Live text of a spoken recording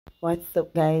What's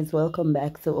up guys, welcome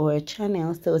back to our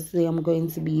channel. So today I'm going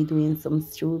to be doing some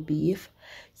stewed beef.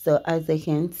 So as you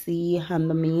can see on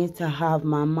the meat, I have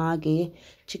my Maggi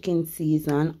chicken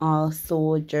season,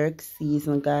 also jerk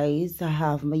season guys. I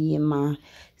have my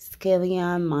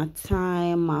scallion, my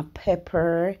thyme, my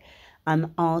pepper,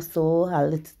 and also a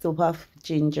little tip of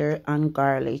ginger and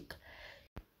garlic.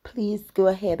 Please go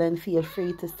ahead and feel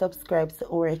free to subscribe to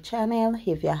our channel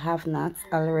if you have not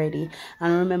already,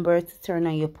 and remember to turn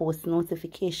on your post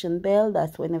notification bell.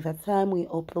 That's whenever time we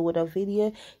upload a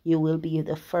video, you will be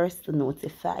the first to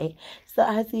notify. So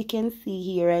as you can see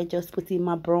here, I just put in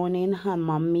my browning on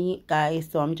my meat guys.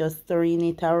 So I'm just stirring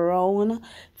it around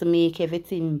to make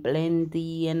everything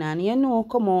blendy and you know,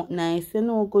 come out nice. You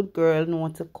know, good girl know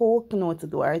to cook, know to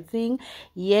do her thing.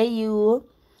 Yeah, you.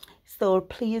 So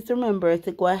please remember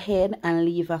to go ahead and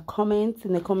leave a comment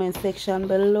in the comment section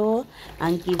below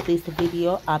and give this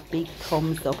video a big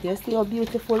thumbs up. You see how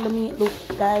beautiful the meat looks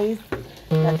guys?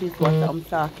 That is what I'm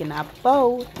talking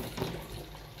about.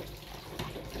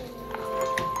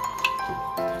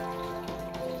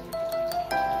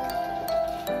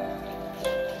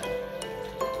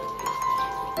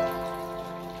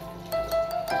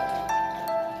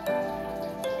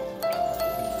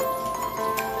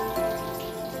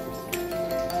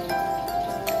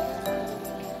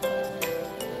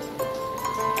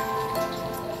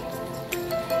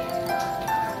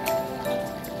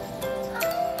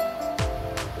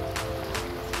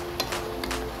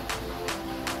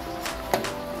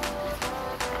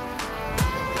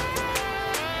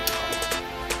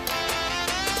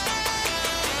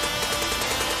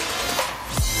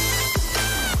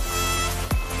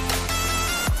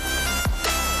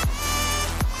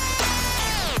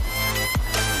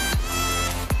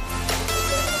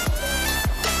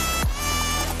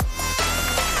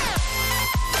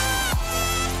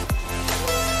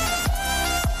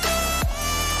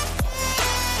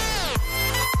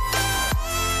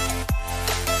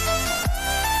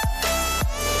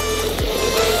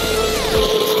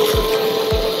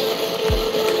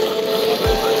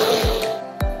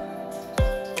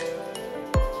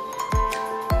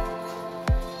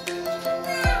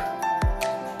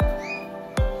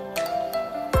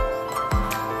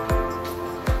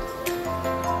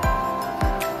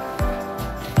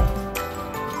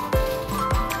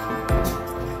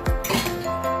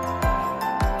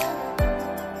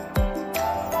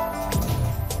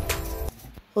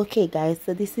 Okay guys,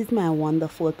 so this is my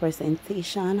wonderful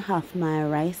presentation. Have my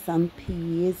rice and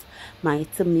peas, my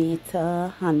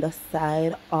tomato on the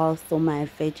side, also my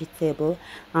vegetable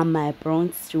and my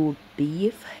brown stew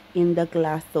beef in the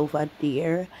glass over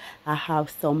there. I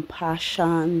have some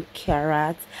passion,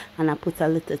 carrots, and I put a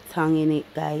little tongue in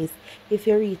it guys. If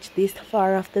you reach this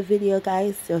far of the video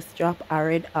guys, just drop a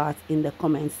red heart in the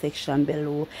comment section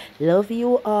below. Love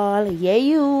you all. Yeah,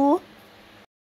 you.